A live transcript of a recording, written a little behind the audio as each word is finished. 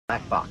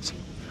black box.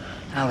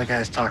 Now the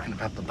guy's talking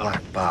about the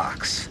black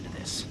box. Listen to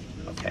this.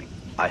 Okay.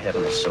 I have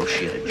an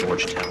associate at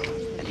Georgetown,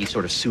 and he's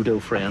sort of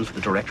pseudo-friends with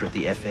the director at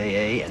the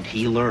FAA, and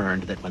he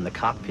learned that when the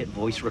cockpit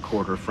voice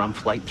recorder from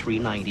Flight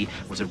 390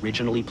 was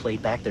originally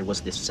played back, there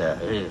was this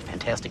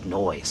fantastic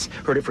noise.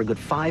 Heard it for a good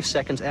 5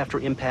 seconds after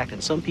impact,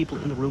 and some people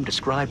in the room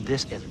described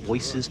this as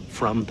voices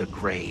from the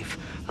grave.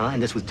 And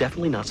this was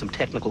definitely not some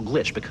technical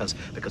glitch, because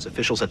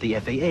officials at the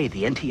FAA,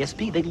 the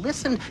NTSB, they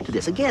listened to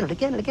this again and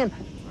again and again.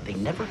 They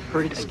never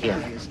heard it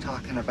again. He's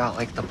talking about,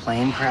 like, the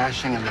plane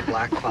crashing and the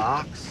black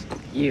box.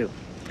 You.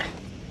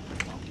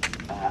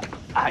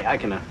 I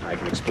can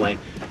explain.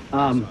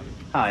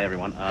 Hi,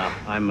 everyone.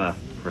 I'm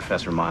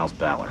Professor Miles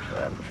Ballard,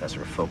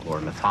 Professor of Folklore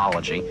and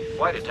Mythology.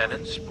 Flight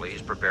attendants,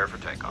 please prepare for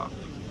takeoff.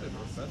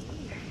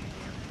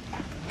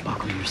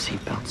 Buckle your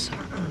seatbelts, sir.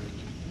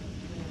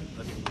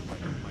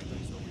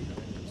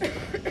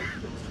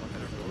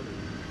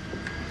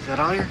 Is that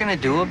all you're gonna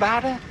do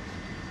about it?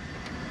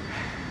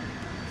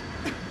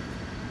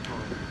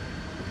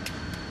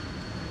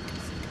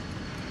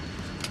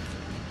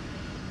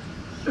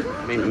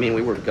 I mean,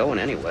 we were going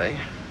anyway.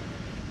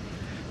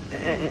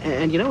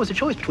 And you know, it was a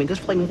choice between this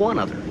flight and one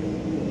other.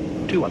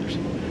 2 others.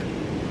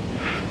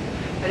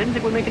 I didn't think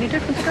it would make any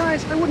difference,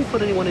 guys. I wouldn't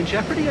put anyone in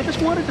jeopardy. I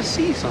just wanted to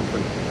see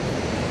something.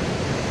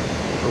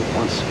 For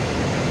once.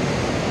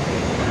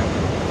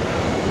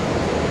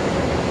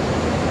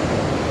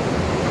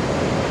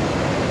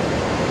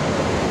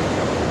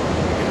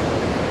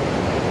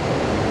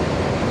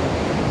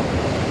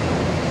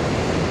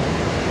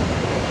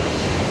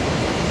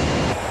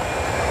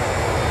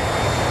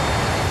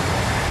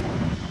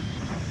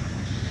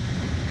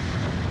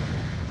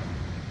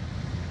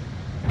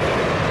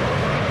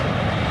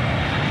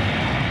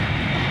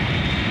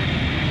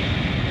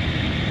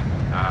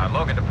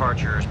 Logan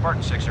departure,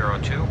 Spartan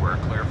 602. We're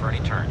clear for any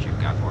turns you've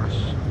got for us.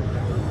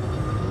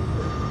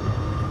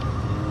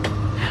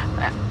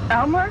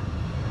 Elmer?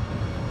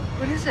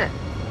 What is it?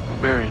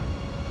 Marion.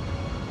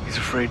 He's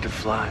afraid to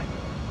fly.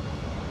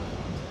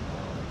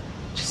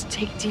 Just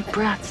take deep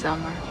breaths,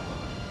 Elmer.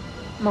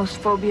 Most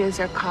phobias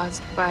are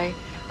caused by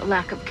a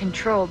lack of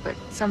control, but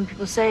some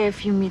people say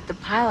if you meet the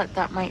pilot,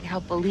 that might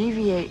help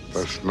alleviate.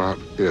 That's not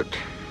it.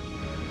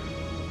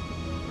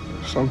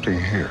 There's something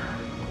here.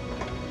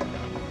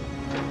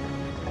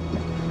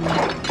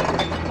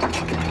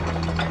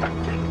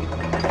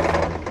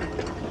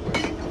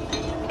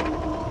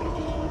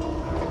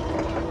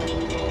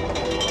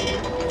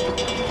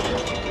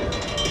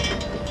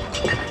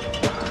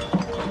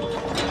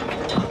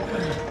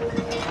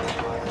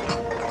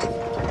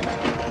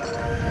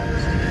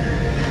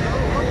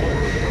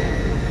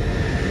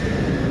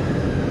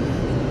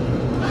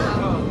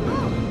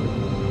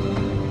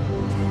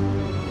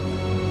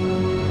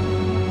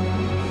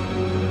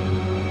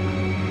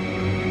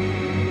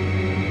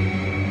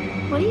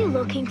 What are you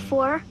looking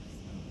for?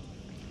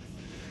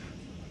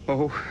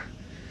 Oh,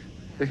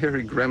 the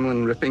hairy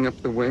gremlin ripping up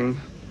the wing.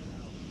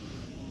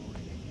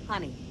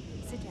 Honey,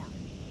 sit down.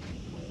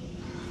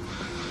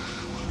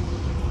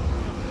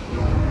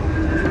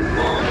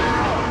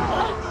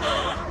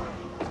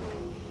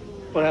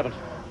 What happened?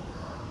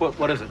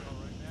 What is it?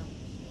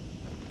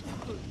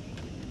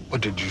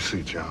 What did you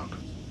see, John?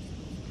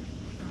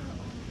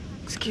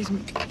 Excuse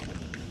me.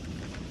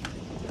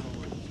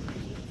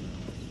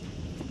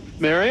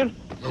 Marion?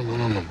 No,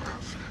 Miles.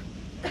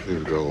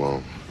 Leave it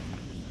alone.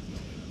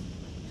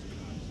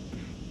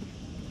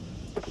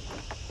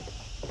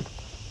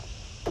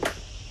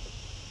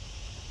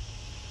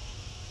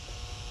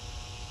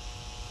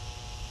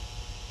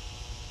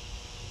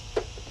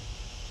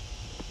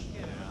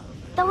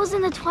 That was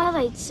in the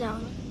Twilight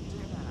Zone.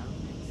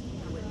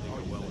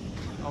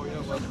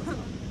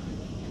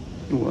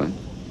 What?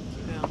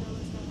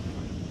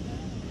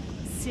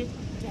 Sit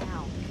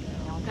down.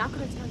 Now, I'm not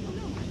going to tell you.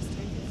 Just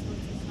take it slow.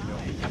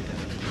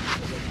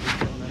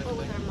 Well,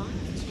 with our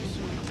minds.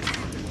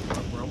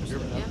 We're almost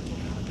there.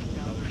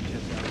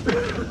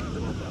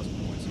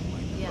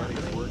 Yeah.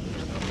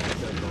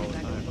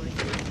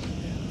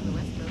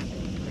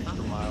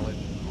 Extra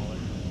mileage.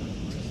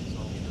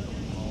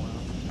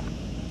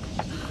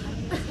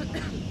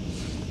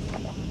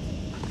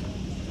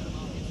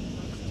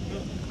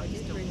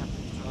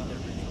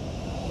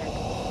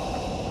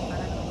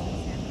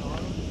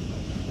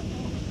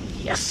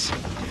 Yes.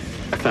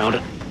 I found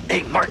it.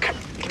 Hey, Mark, come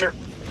here.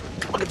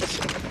 Look at this.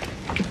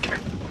 Come here.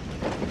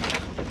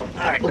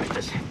 All right, look at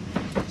this.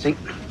 See,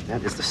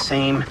 that is the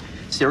same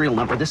serial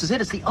number. This is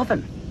it. It's the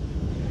oven.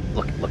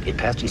 Look, it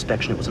passed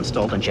inspection. It was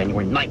installed on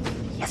January 9th.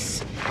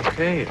 Yes.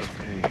 Okay.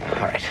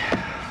 All right.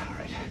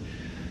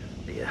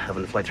 The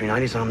oven Flight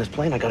 390 is on this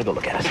plane. I gotta go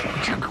look at it.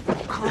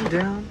 Calm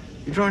down.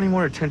 You draw any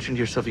more attention to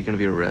yourself, you're gonna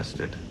be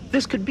arrested.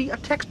 This could be a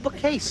textbook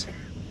case.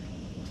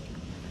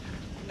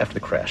 After the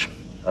crash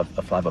of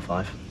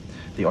 505,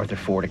 the Arthur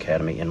Ford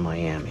Academy in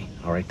Miami,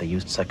 all right, they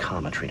used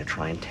psychometry to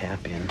try and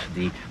tap into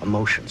the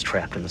emotions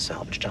trapped in the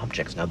salvaged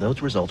objects. Now,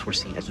 those results were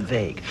seen as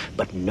vague,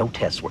 but no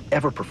tests were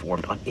ever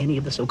performed on any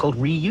of the so-called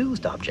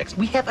reused objects.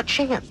 We have a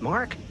chance,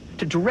 Mark,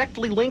 to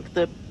directly link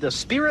the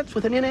spirits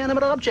with an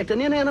inanimate object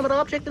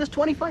that is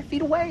 25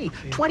 feet away.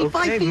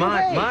 25 feet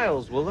away.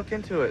 Miles, we'll look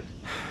into it.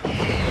 It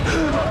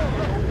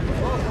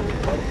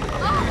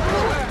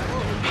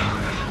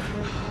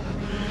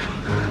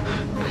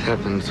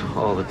happens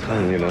all the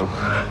time, you know.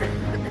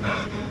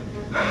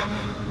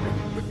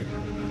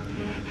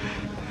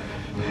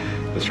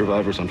 The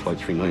survivors on Flight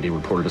 390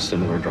 reported a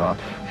similar drop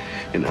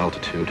in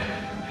altitude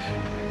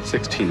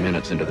 16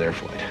 minutes into their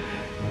flight.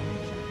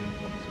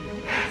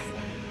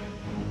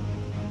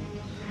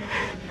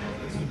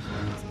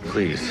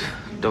 Please,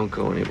 don't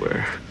go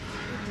anywhere.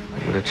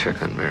 I'm gonna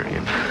check on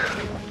Marion.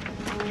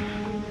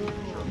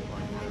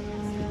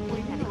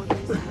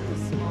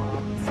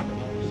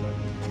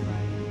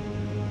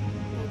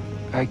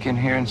 I can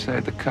hear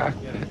inside the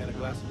cockpit.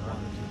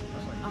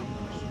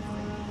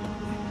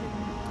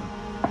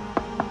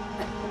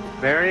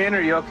 Marion,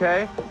 are you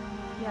okay?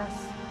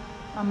 Yes,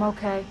 I'm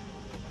okay.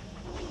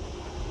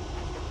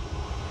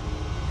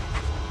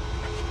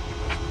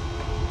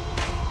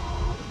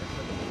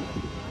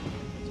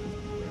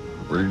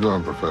 Where you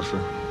going, Professor?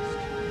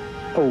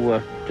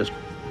 Oh, just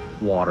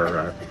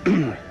water.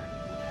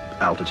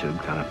 Altitude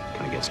kind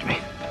of gets to me.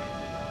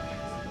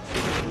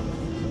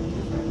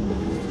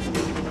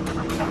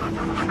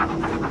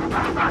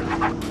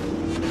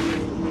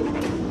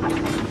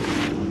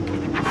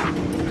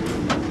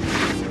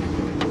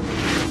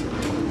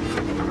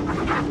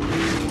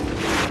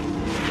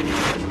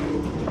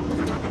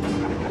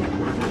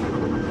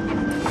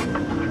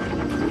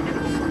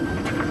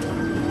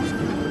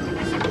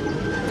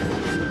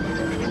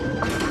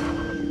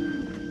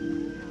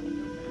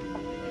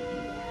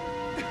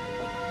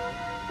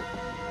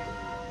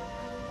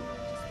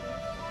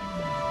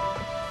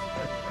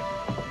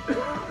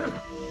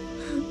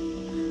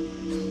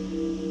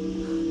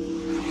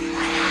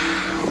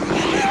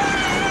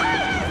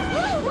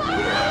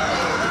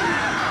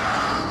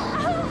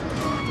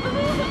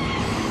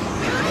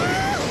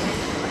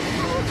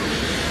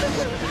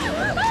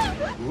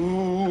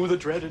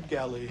 Dreaded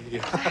galley.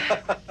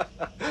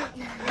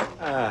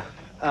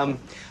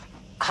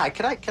 Hi,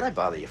 can I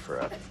bother you for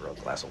a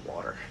glass of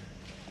water?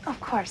 Of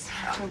course.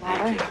 For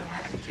water.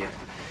 Thank you.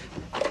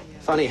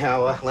 Funny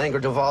how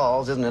language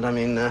evolves, isn't it? I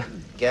mean,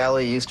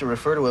 galley used to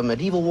refer to a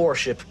medieval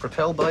warship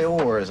propelled by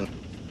oars. And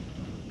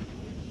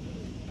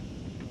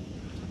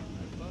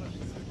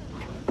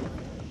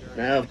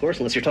now, of course,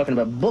 unless you're talking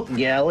about book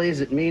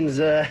galleys, it means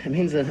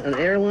an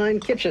airline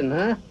kitchen,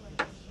 huh?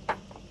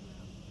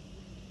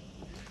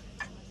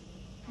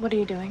 What are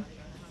you doing?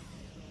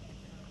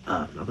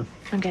 Nothing.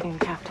 I'm getting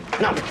the captain.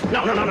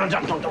 No,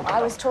 don't.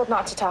 I was told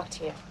not to talk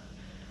to you.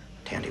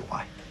 Tandy,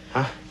 why?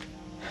 Huh?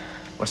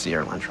 What's the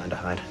airline trying to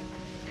hide?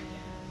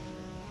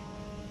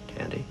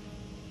 Tandy?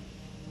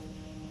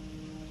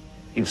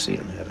 You've seen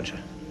him, haven't you?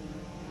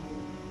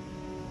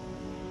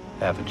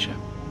 Haven't you?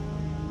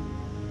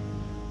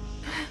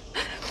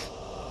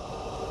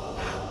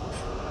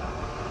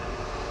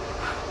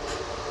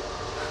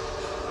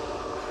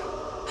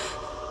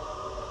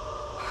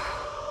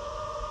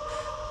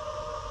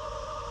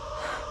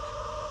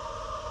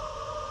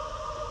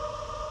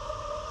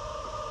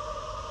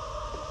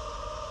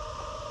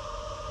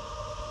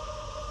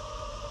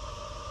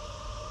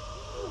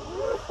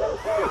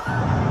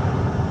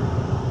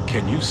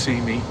 Can you see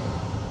me?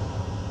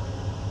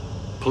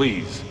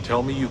 Please,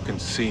 tell me you can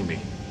see me.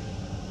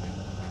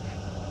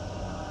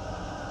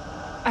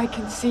 I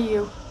can see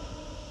you.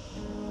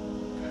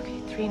 Okay,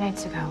 3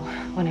 nights ago,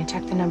 when I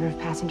checked the number of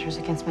passengers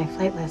against my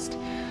flight list,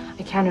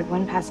 I counted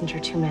 1 passenger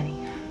too many.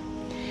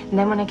 And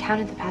then when I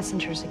counted the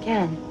passengers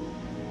again,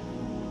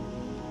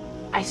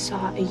 I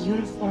saw a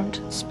uniformed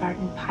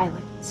Spartan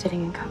pilot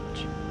sitting in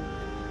coach.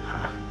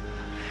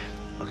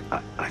 Look,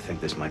 I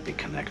think this might be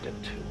connected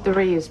to... The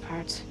reused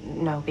parts?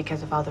 No,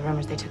 because of all the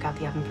rumors they took out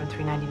the oven from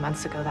 390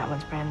 months ago. That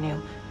one's brand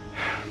new.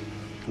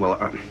 Well,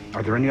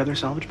 are there any other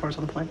salvage parts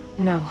on the plane?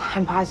 No,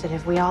 I'm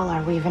positive. We all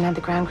are. We even had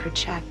the ground crew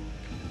check.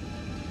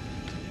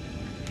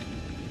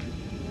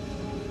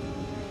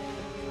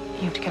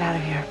 You have to get out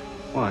of here.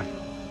 Why?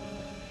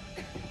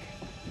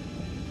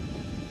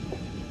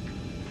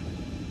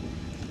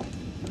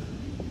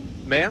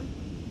 Ma'am?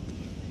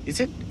 Is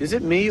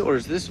it me or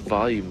is this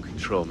volume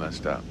control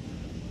messed up?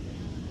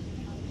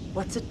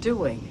 What's it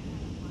doing?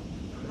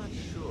 I'm not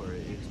sure.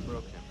 It's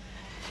broken.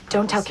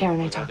 Don't tell Karen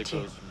I talked to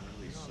you. It goes from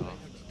really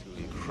soft to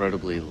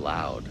incredibly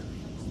loud.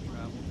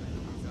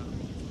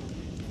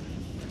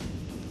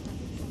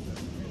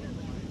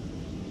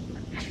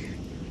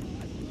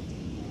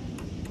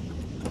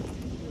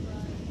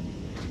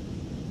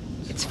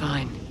 It's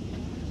fine.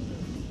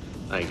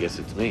 I guess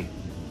it's me.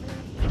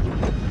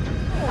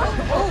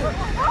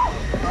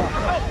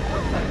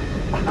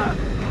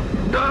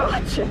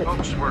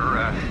 Folks,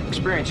 we're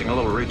experiencing a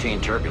little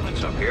routine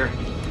turbulence up here.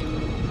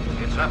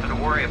 It's nothing to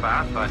worry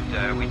about, but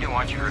we do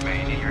want you to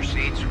remain in your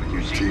seats with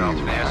your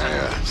seatbelts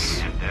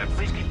fastened. And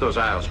please keep those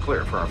aisles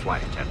clear for our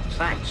flight attendants.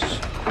 Thanks.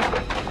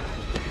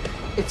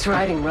 It's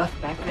riding rough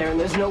back there, and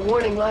there's no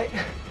warning light.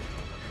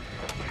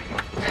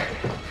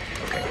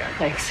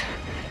 Thanks.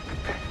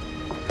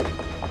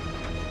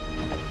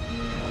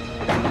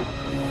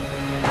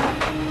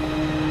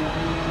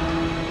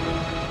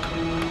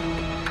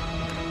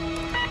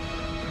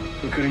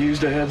 Could have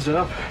used a heads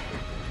up.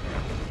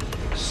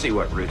 See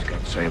what Ruth's got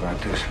to say about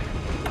this.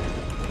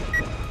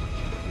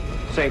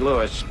 St.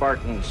 Louis,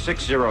 Spartan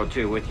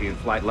 602 with you,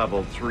 flight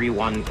level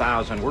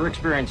 31000. We're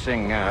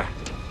experiencing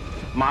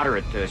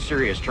moderate to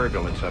serious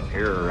turbulence up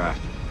here.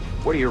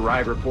 What are your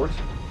ride reports?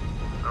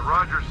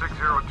 Roger,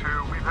 602.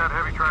 We've had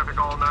heavy traffic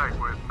all night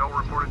with no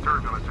reported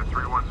turbulence at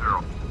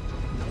 310.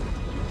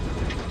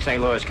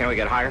 St. Louis, can we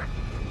get higher?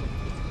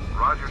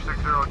 Roger,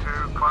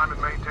 602. Climb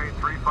and maintain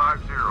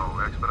 350.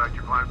 Expedite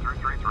your climb through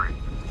 33.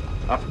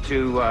 Up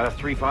to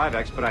 35,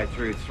 expedite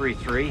through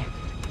 33.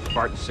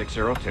 Spartan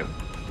 602.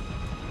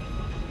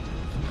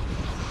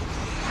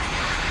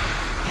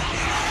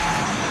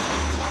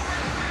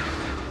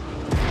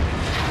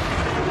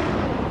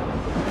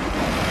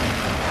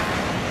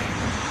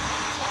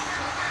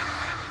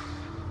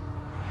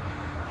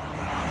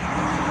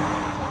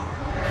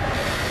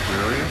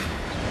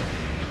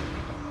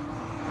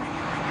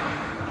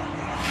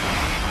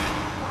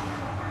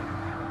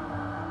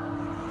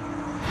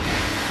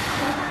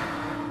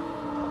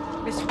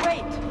 Miss,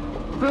 wait!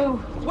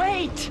 Boo,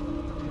 wait!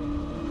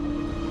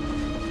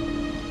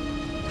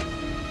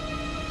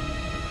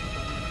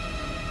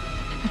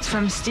 It's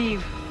from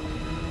Steve.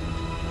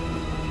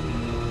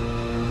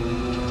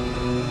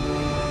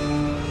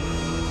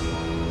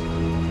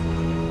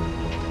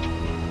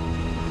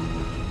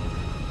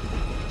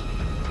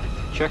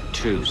 Check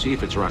 2, see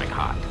if it's running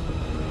hot.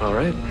 All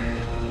right.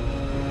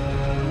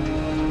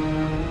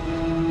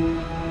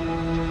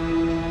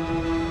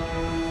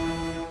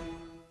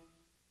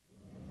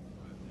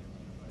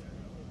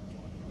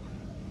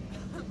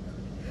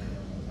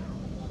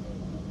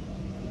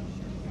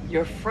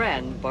 Your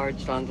friend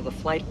barged onto the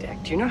flight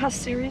deck. Do you know how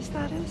serious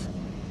that is?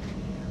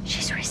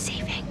 She's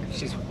receiving.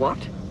 She's what?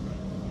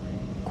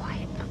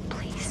 Quiet,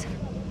 please.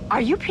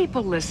 Are you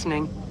people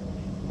listening?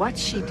 What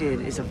she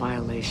did is a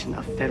violation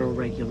of federal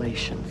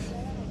regulations.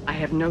 I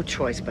have no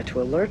choice but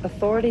to alert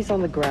authorities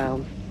on the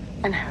ground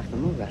and have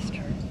them arrest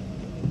her.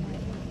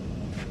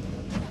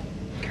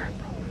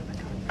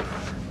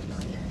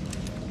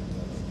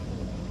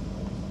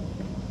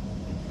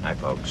 Hi,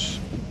 folks.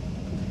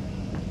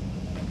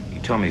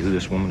 You tell me who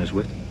this woman is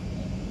with?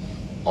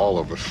 All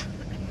of us.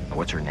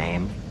 What's her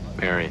name?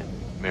 Marion.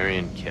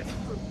 Marion Kiff.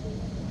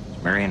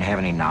 Does Marion have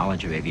any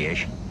knowledge of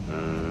aviation?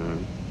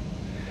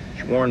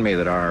 She warned me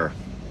that our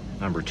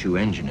number 2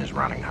 engine is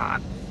running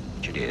hot,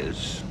 which it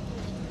is.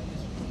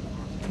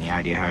 Any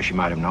idea how she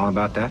might have known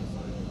about that?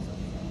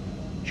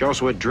 She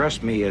also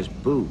addressed me as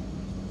Boo.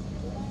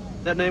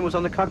 That name was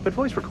on the cockpit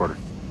voice recorder.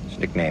 It's a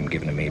nickname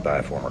given to me by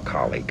a former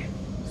colleague.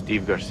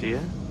 Steve Garcia,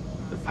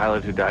 the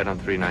pilot who died on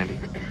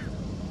 390.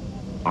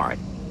 All right.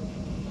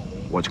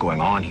 What's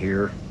going on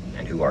here,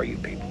 and who are you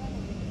people?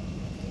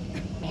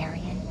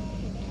 Marion,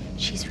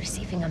 she's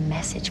receiving a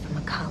message from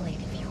a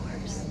colleague of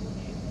yours.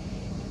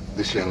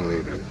 This young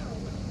lady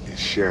is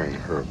sharing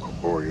her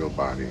corporeal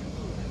body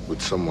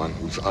with someone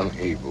who's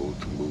unable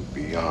to move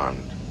beyond.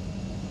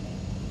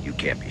 You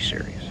can't be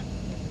serious.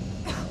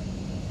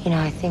 You know,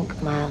 I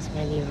think Miles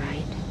may be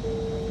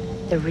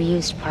right. The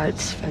reused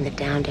parts from the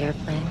downed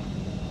airplane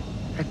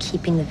are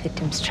keeping the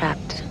victims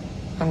trapped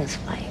on this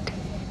flight.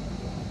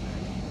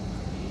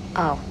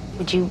 Oh,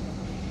 would you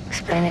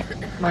explain it,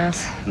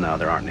 Miles? No,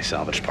 there aren't any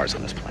salvaged parts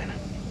on this plane.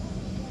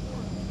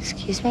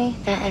 Excuse me?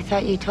 I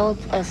thought you told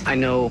us... I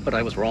know, but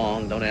I was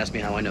wrong. Don't ask me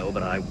how I know,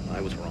 but I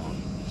was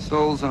wrong.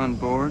 Souls on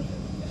board.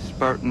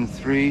 Spartan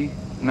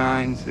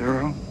 390.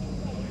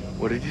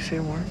 What did you say,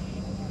 Warren?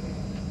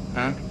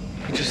 Huh?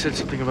 You just said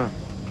something about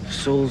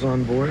souls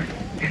on board?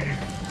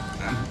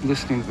 I'm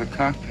listening to the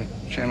cockpit,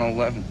 channel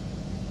 11.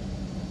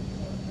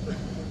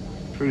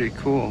 Pretty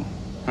cool,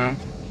 huh?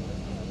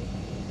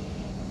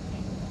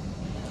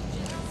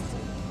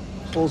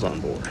 Souls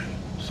on board.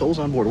 Souls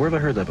on board. Where have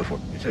I heard that before?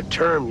 It's a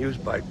term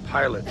used by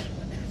pilots,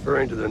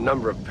 referring to the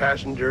number of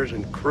passengers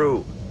and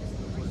crew.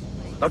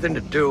 Nothing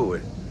to do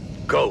with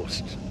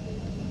ghosts,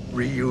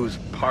 reused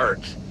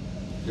parts.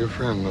 Your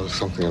friend knows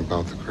something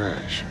about the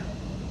crash.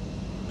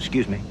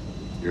 Excuse me?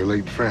 Your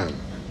late friend,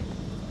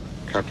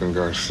 Captain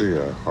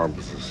Garcia,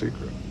 harbors a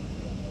secret.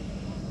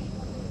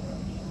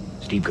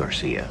 Steve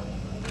Garcia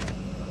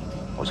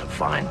was a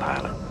fine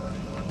pilot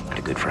and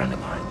a good friend of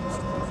mine.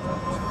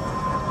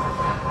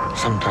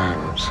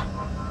 Sometimes,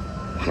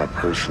 when a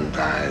person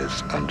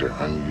dies under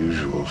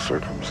unusual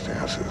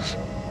circumstances,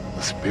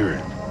 the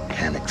spirit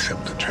can't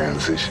accept the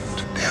transition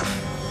to death.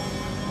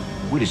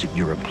 What is it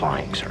you're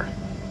implying, sir?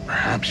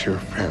 Perhaps your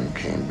friend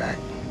came back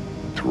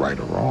to right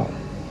a wrong.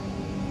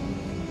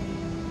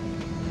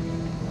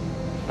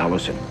 Now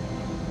listen.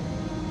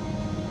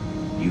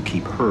 You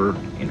keep her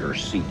in her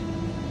seat.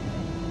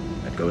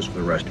 That goes for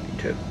the rest of you,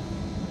 too.